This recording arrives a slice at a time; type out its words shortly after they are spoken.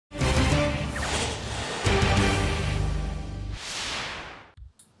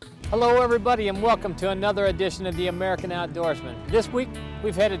Hello everybody and welcome to another edition of the American Outdoorsman. This week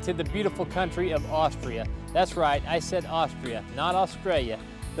we've headed to the beautiful country of Austria. That's right, I said Austria, not Australia.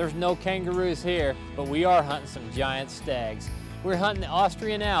 There's no kangaroos here, but we are hunting some giant stags. We're hunting the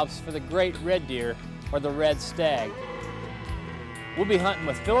Austrian Alps for the great red deer or the red stag. We'll be hunting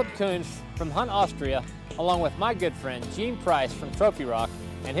with Philip Kunz from Hunt Austria, along with my good friend Gene Price from Trophy Rock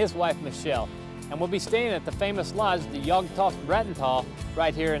and his wife Michelle. And we'll be staying at the famous lodge, the Jagdhof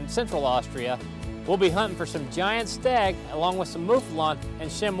right here in central Austria. We'll be hunting for some giant stag along with some Mouflon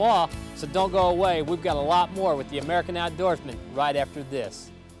and chamois, so don't go away. We've got a lot more with the American Outdoorsman right after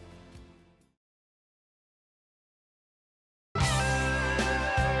this.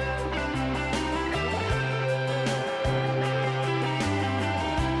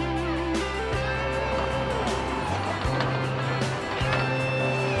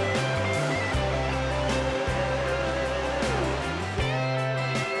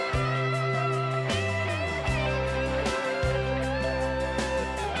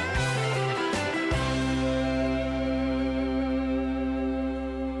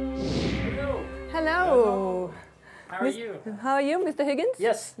 Hello. How are you? How are you, Mr. Higgins?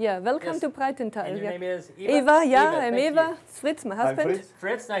 Yes. Yeah, welcome Yes. to Breitenthal. And your name is Eva? Eva, yeah, I'm thank Eva. you. Fritz, my husband. Fritz.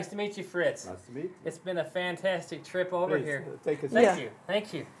 Fritz, nice to meet you, Fritz. Nice to meet you. It's been a fantastic trip over Please, here. take a seat. Thank Yeah. you,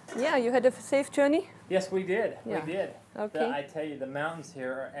 thank you. Yeah, you had a safe journey? Yes, we did. Yeah. We did. Okay. I tell you, the mountains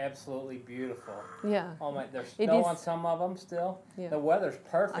here are absolutely beautiful. Yeah. Oh my, there's It snow is. on some of them still. Yeah. The weather's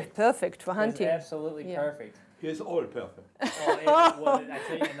perfect. Perfect for It's hunting. absolutely Yeah. perfect. Here's all perfect. I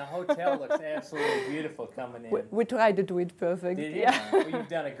tell you, and the hotel looks absolutely beautiful coming in. We try to do it perfect. Did you? Yeah. Well, you've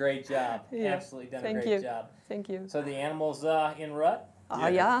done a great job. Yeah. Absolutely done Thank a great you. job. Thank you. So the animals in rut?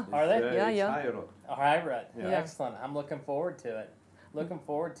 Yeah. Are they? It's, Yeah, it's yeah. high rut. All right, rut. Yeah. Excellent. I'm looking forward to it. Looking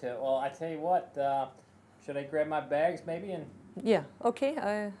forward to it. Well, I tell you what, should I grab my bags maybe and? Yeah,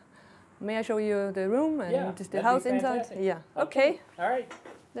 okay. May I show you the room and Yeah, the that'd house be inside? fantastic. Yeah. Okay. All right.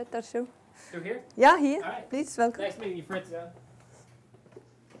 Let us show. Through here? Yeah, here. All right. Please, welcome. Nice meeting you, Fritz.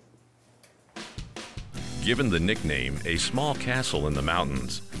 Given the nickname a small castle in the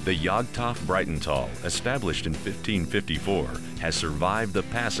mountains, the Jagdhof Breitenthal, established in 1554, has survived the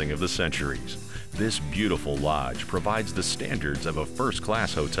passing of the centuries. This beautiful lodge provides the standards of a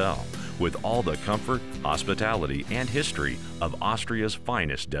first-class hotel, with all the comfort, hospitality, and history of Austria's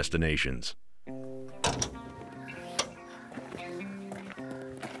finest destinations.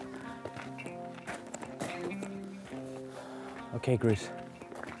 Okay, Chris,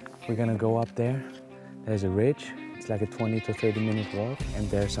 we're gonna go up there. There's a ridge. It's like a 20 to 30 minute walk, and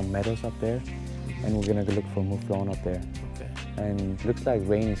there's some meadows up there. And we're gonna go look for Mouflon up there. Okay. And it looks like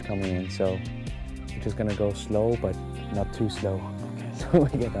rain is coming in, so we're just gonna go slow, but not too slow. Okay. So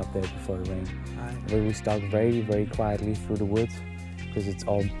we get up there before the rain. But we stalk very, very quietly through the woods, because it's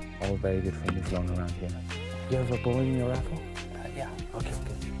all very good for Mouflon around here. You have a bow in your rifle? Yeah. Okay, okay.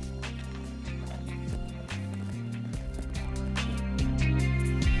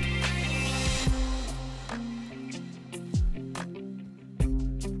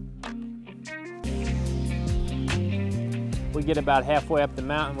 We get about halfway up the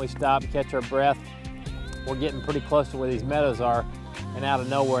mountain, we stop, catch our breath. We're getting pretty close to where these meadows are, and out of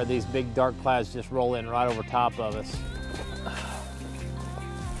nowhere, these big dark clouds just roll in right over top of us.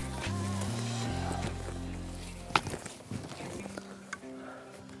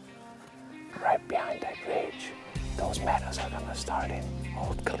 Right behind that ridge, those meadows are gonna start in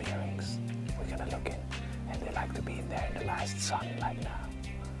old clearings. We're gonna look in, and they like to be in there in the last sun like now.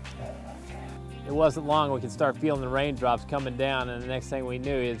 It wasn't long, we could start feeling the raindrops coming down, and the next thing we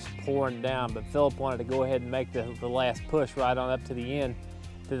knew, it's pouring down. But Philip wanted to go ahead and make the last push right on up to the end,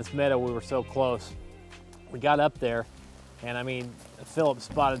 to this meadow. We were so close. We got up there, and I mean, Philip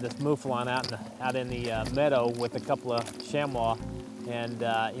spotted this Mouflon out in the meadow with a couple of chamois, and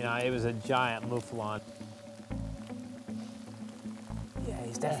you know, it was a giant Mouflon. Yeah,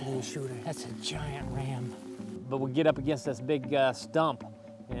 he's definitely a shooter. That's a giant ram. But we get up against this big stump,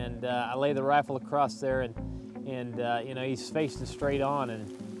 and I lay the rifle across there, and you know, he's facing straight on,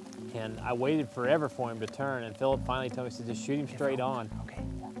 and I waited forever for him to turn, and Philip finally told me to just shoot him straight on. Okay.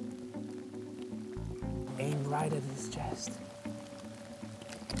 Aim right at his chest.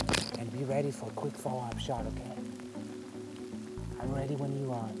 And be ready for a quick follow-up shot, okay? I'm ready when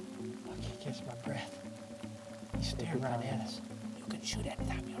you are. I can't catch my breath. He's staring right at us. You can shoot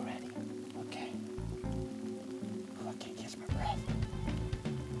anytime you're ready. Okay. Oh, I can't catch my breath.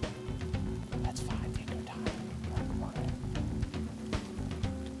 That's fine, take your time. Come on.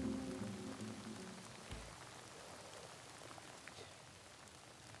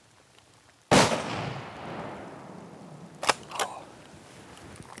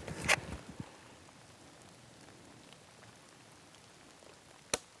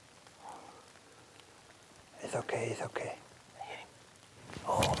 okay, it's okay.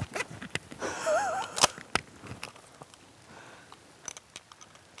 Oh.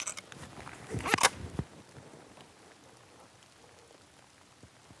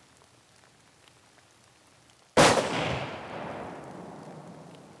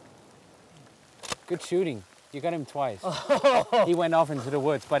 Good shooting. You got him twice. He went off into the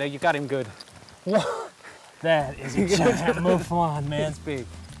woods, but you got him good. That is a giant Mouflon, man. It's big.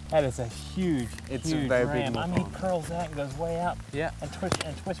 That is a huge, huge a very ram. big I mean, he Mouflon. curls out and goes way up. Yeah. And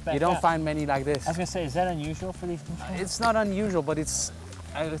twists back You don't out. find many like this. I was gonna say, is that unusual for these Mouflons? It's not unusual, but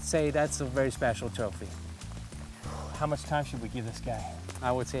I would say that's a very special trophy. How much time should we give this guy?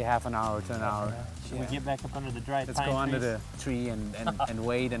 I would say half an hour to an hour. Should we get back up under the dry Let's pine go under trees? the tree and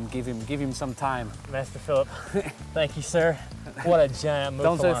wait and give him some time. Master Philip, thank you, sir. What a giant Mouflon.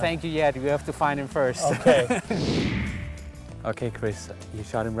 Don't say thank you yet. You have to find him first. Okay. Okay, Chris, you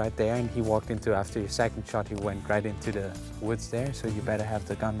shot him right there, and he walked into, after your second shot, he went right into the woods there, so you better have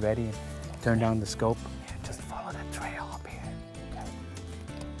the gun ready and turn down the scope. Yeah, just follow that trail up here. Okay.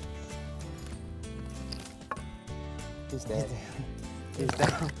 He's dead. He's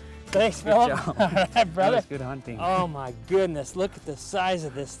down. Thanks, Good Philip. job. All right, That brother. was good hunting. Oh my goodness, look at the size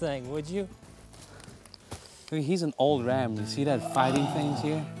of this thing, would you? Look, he's an old ram. You see that fighting things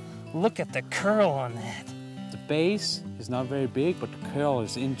here? Look at the curl on that. The base is not very big, but the curl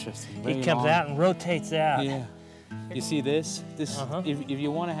is interesting. He very comes long. out and rotates out. Yeah. You see this? This, Uh-huh. if you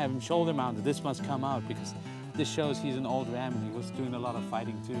want to have him shoulder mounted, this must come out because this shows he's an old ram and he was doing a lot of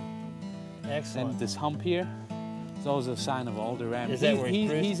fighting too. Excellent. And this hump here is also a sign of an older ram. Is that where he's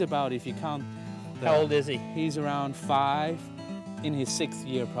bruised? He's about, if you count. How old is he? He's around 5, in his 6th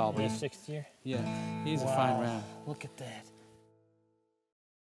year probably. His 6th year? Yeah, he's Wow. a fine ram. Look at that.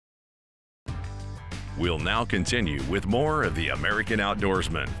 We'll now continue with more of the American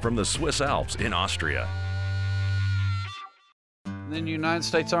Outdoorsman from the Swiss Alps in Austria. In the United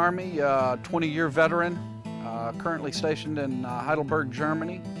States Army, 20-year veteran, currently stationed in Heidelberg,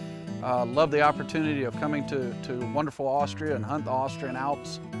 Germany. Love the opportunity of coming to wonderful Austria and hunt the Austrian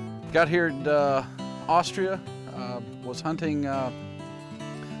Alps. Got here at Austria, was hunting,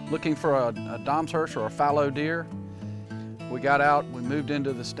 looking for a Domshirsch or a fallow deer. We got out, we moved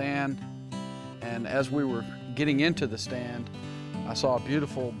into the stand, and as we were getting into the stand, I saw a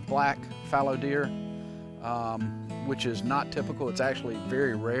beautiful black fallow deer, which is not typical. It's actually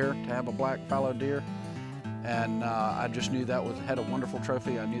very rare to have a black fallow deer. And I just knew that had a wonderful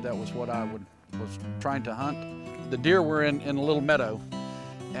trophy. I knew that was what I was trying to hunt. The deer were in a little meadow,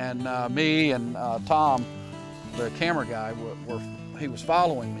 and me and Tom, the camera guy, he was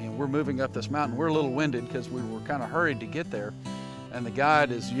following me, and we're moving up this mountain. We're a little winded because we were kind of hurried to get there. And the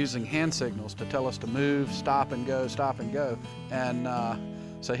guide is using hand signals to tell us to move, stop and go, stop and go. And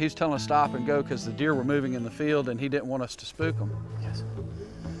so he's telling us stop and go because the deer were moving in the field and he didn't want us to spook them. Yes.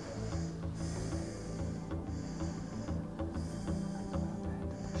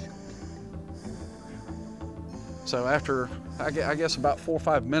 So after, I guess about 4 or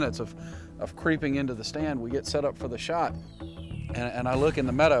 5 minutes of creeping into the stand, we get set up for the shot. And I look in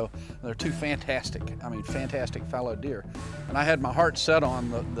the meadow, and there are two fantastic fallow deer. And I had my heart set on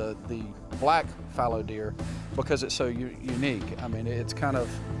the black fallow deer because it's so unique. I mean, it's kind of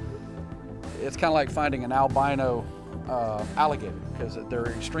like finding an albino alligator because they're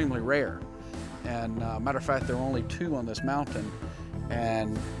extremely rare. And matter of fact, there are only 2 on this mountain,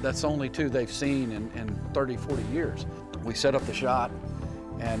 and that's only 2 they've seen in 30, 40 years. We set up the shot,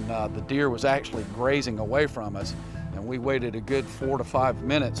 and the deer was actually grazing away from us. And we waited a good 4 to 5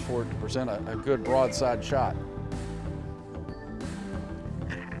 minutes for it to present a good broadside shot.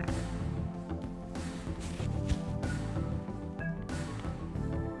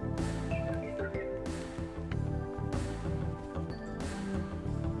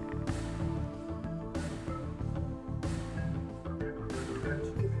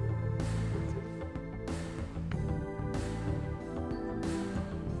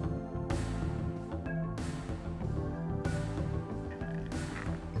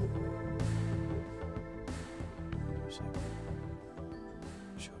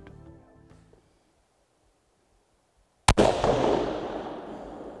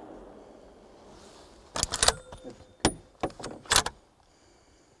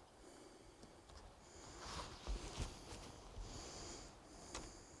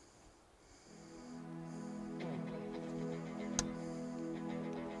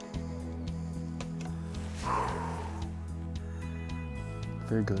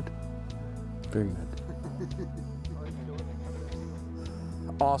 Very good. Very good.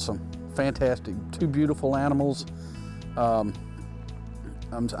 Awesome. Fantastic. 2 beautiful animals. I'm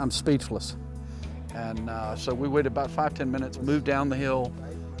speechless. And so we waited about 5–10 minutes, moved down the hill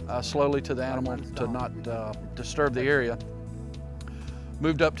slowly to the animal to not disturb the area.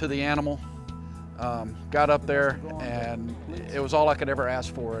 Moved up to the animal, got up there, and it was all I could ever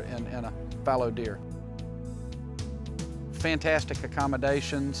ask for in a fallow deer. Fantastic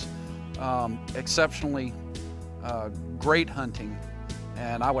accommodations, exceptionally great hunting,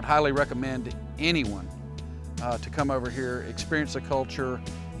 and I would highly recommend anyone to come over here, experience the culture,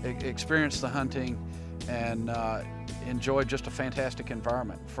 experience the hunting, and enjoy just a fantastic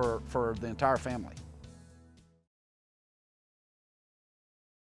environment for the entire family.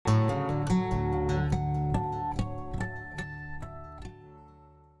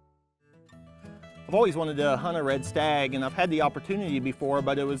 I've always wanted to hunt a red stag, and I've had the opportunity before,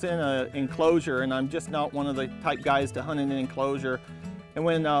 but it was in an enclosure, and I'm just not one of the type guys to hunt in an enclosure. And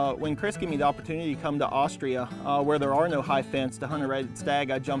when Chris gave me the opportunity to come to Austria, where there are no high fence, to hunt a red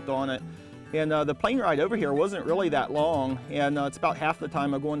stag, I jumped on it. And the plane ride over here wasn't really that long, and it's about half the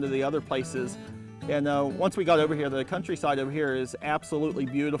time of going to the other places. And once we got over here, the countryside over here is absolutely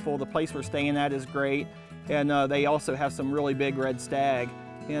beautiful. The place we're staying at is great, and they also have some really big red stag.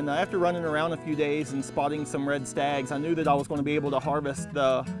 And after running around a few days and spotting some red stags, I knew that I was going to be able to harvest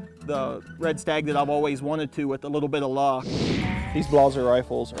the red stag that I've always wanted to with a little bit of luck. These Blaser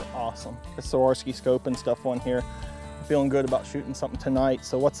rifles are awesome. The Swarovski scope and stuff on here. I'm feeling good about shooting something tonight.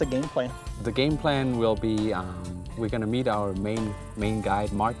 So what's the game plan? The game plan will be, we're gonna meet our main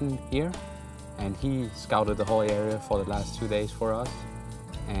guide, Martin, here. And he scouted the whole area for the last 2 days for us.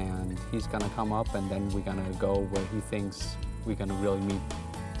 And he's gonna come up, and then we're gonna go where he thinks we're gonna really meet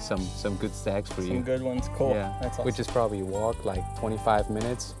some good stags for you. Some good ones, cool. Yeah, that's awesome. Which is probably walk like 25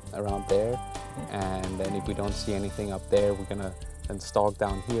 minutes around there. And then if we don't see anything up there, we're gonna then stalk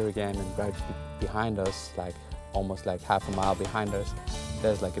down here again, and right behind us, like almost like half a mile behind us,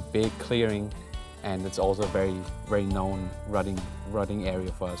 there's like a big clearing, and it's also a very known rutting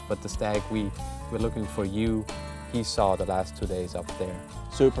area for us. But the stag we're looking for you, he saw the last 2 days up there.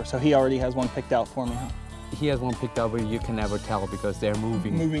 Super, so he already has one picked out for me, huh? He has one picked up, but you can never tell because they're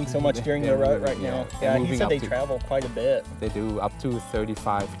moving. Moving so much during the rut right now. Yeah, he said they travel quite a bit. They do up to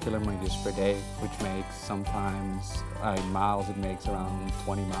 35 kilometers per day, which makes sometimes miles. It makes around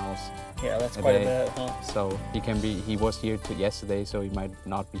 20 miles. Yeah, that's quite a bit, huh? So he was here yesterday, so he might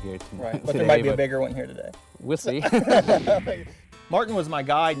not be here tomorrow. Right, but there might be a bigger one here today. We'll see. Martin was my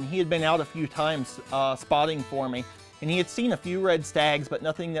guide, and he had been out a few times spotting for me, and he had seen a few red stags, but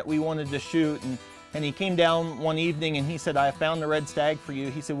nothing that we wanted to shoot. And he came down one evening and he said, I found the red stag for you.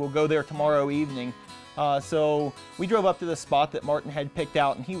 He said, we'll go there tomorrow evening. So we drove up to the spot that Martin had picked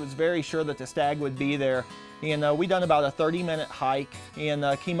out, and he was very sure that the stag would be there. And we done about a 30-minute hike and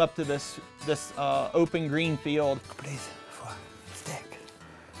came up to this open green field. Please, for stag.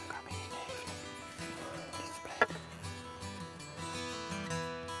 Coming in the evening. This black.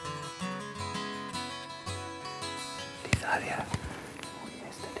 This area.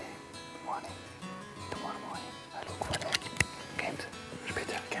 Yesterday morning. Tomorrow morning, I look for that. Camps.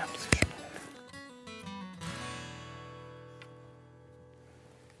 Später camps.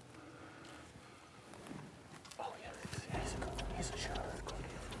 Oh yeah, he's good. He's a sure.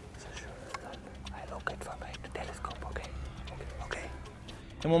 He's a sure. I look at from the telescope. Okay. Okay.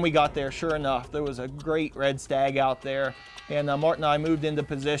 And when we got there, sure enough, there was a great red stag out there. And Martin and I moved into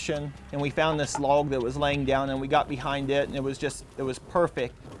position, and we found this log that was laying down, and we got behind it, and it was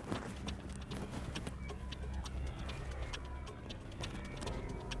perfect.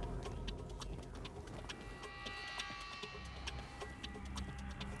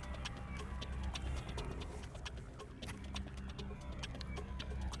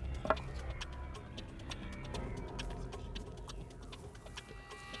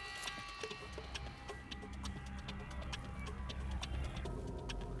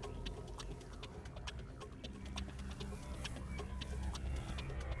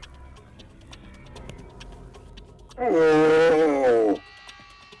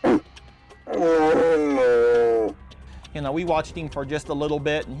 You know, we watched him for just a little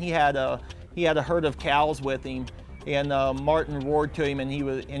bit, and he had a herd of cows with him, and Martin roared to him, and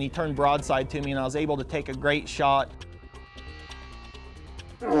he turned broadside to me, and I was able to take a great shot.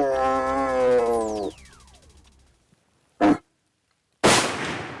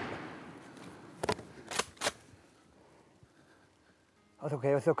 It's okay,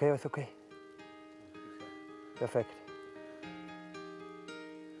 it's okay, it's okay. Perfect.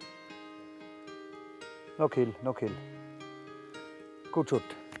 No kill, no kill. Good shot.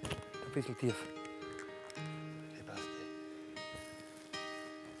 Ein bisschen tief.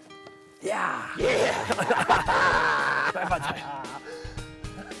 Ja! Yeah!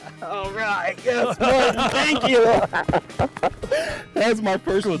 All right, yes, Martin, thank you. That's my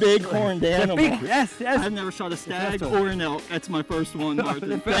first big horned animal. Yes, yes. I've never shot a stag or an elk. That's my first one,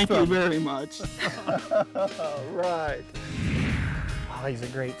 Martin. Thank you very much. All right. Oh, he's a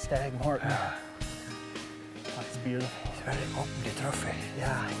great stag, Martin. That's beautiful. He's very open, the trophy.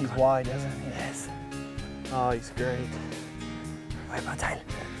 Yeah, he's wide, isn't he? Yes. Oh, he's great. Wait, my tail.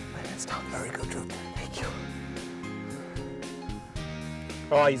 Let's talk. Very good, dude. Thank you.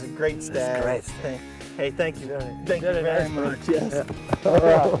 Oh, he's a great stag. Great. Hey, thank you. Thank you Very very nice, much. Yes. All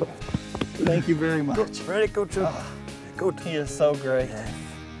right. Thank you very much. Very good, dude. Good. He is so great. Yeah.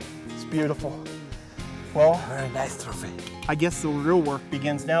 It's beautiful. Well, Very nice trophy. I guess the real work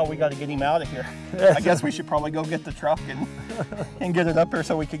begins now. We got to get him out of here. I guess we should probably go get the truck and get it up here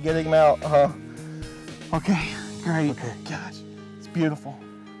so we could get him out. Okay, great. Okay. Gosh, it's beautiful.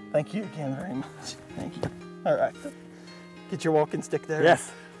 Thank you again very much. Thank you. All right, get your walking stick there.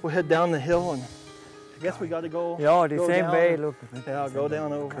 Yes. We'll head down the hill and I guess we got to go. Yeah, the go same down way. and- Look. Yeah, I'll go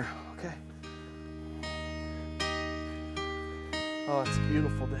down over. Okay. Oh, it's a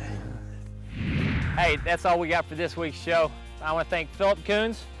beautiful day. Hey, that's all we got for this week's show. I want to thank Philip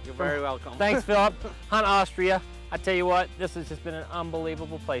Coons. You're very welcome. Thanks, Philip. Hunt Austria. I tell you what, this has just been an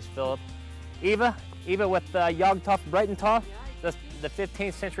unbelievable place, Philip. Eva with Jagdhof Breitenthal, the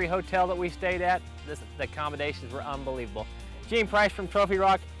 15th century hotel that we stayed at, the accommodations were unbelievable. Gene Price from Trophy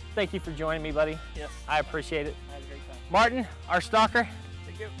Rock, thank you for joining me, buddy. Yes. I appreciate it. I had a great time. Martin, our stalker,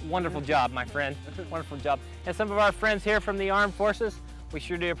 Thank you. wonderful job, my friend. Wonderful job. And some of our friends here from the armed forces, we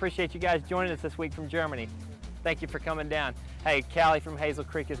sure do appreciate you guys joining us this week from Germany. Thank you for coming down. Hey, Callie from Hazel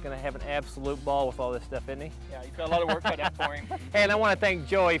Creek is going to have an absolute ball with all this stuff, isn't he? Yeah, he's got a lot of work cut out for him. And I want to thank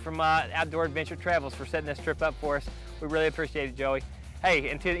Joey from Outdoor Adventure Travels for setting this trip up for us. We really appreciate it, Joey. Hey,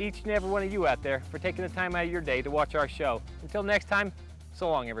 and to each and every one of you out there for taking the time out of your day to watch our show. Until next time, so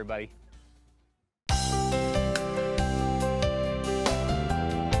long, everybody.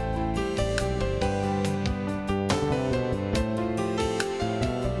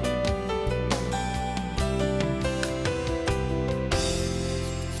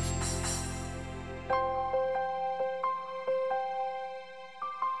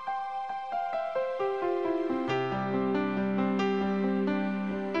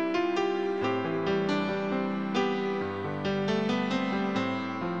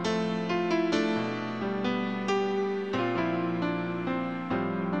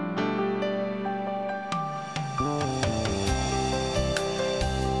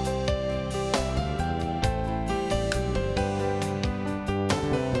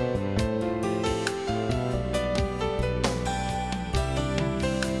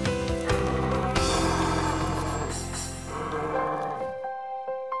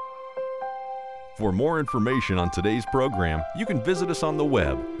 For more information on today's program, you can visit us on the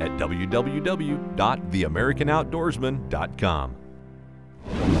web at www.theamericanoutdoorsman.com.